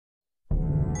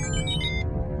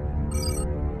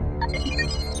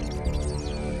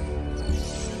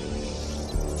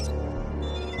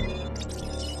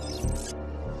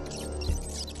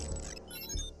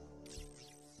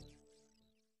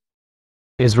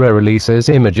ISRO releases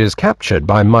images captured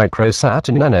by Microsat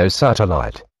and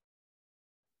nanosatellite.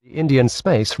 The Indian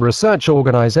Space Research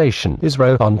Organisation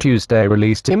 (ISRO) on Tuesday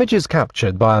released images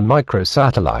captured by a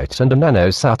microsatellite and a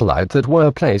nanosatellite that were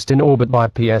placed in orbit by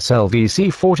pslv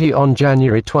C-40 on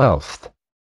January 12.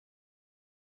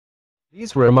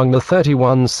 These were among the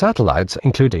 31 satellites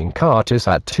including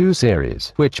Cartosat 2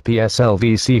 series, which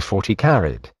pslv C-40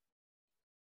 carried.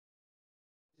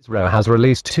 ISRO has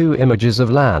released 2 images of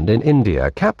land in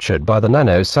India captured by the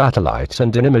nanosatellite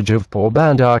and an image of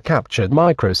Porbandar captured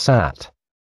Microsat.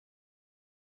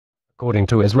 According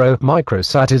to ISRO,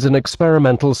 Microsat is an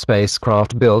experimental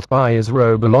spacecraft built by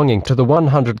ISRO belonging to the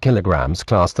 100 kg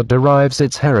class that derives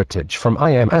its heritage from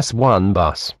IMS-1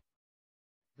 bus.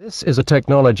 This is a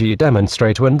technology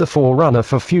demonstrator and the forerunner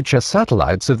for future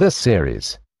satellites of this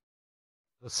series.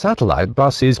 The satellite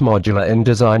bus is modular in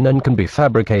design and can be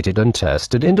fabricated and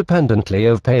tested independently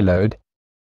of payload.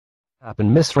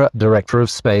 Tapan Misra, director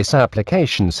of Space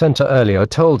Application Center, earlier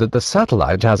told that the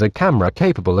satellite has a camera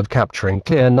capable of capturing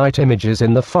clear night images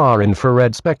in the far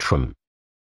infrared spectrum.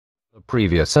 The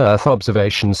previous Earth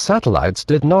observation satellites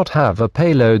did not have a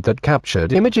payload that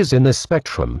captured images in this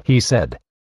spectrum, he said.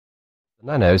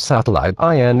 The nanosatellite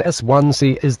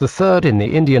INS-1C is the third in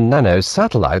the Indian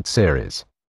nanosatellite series.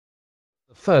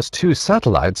 The first 2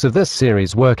 satellites of this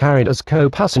series were carried as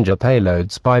co-passenger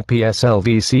payloads by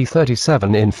pslv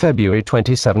C-37 in February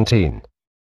 2017.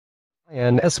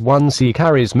 INS-1C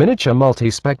carries Miniature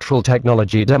Multispectral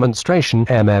Technology Demonstration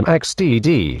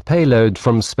 (MMXTD) payload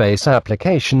from Space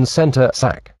Application Center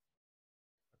 (SAC).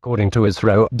 According to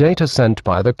ISRO, data sent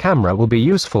by the camera will be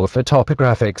useful for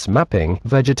topographics mapping,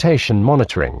 vegetation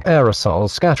monitoring, aerosol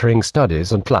scattering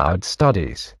studies and cloud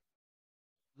studies.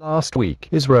 Last week,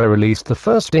 ISRO released the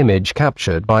first image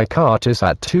captured by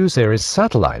Cartosat 2 series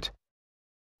satellite.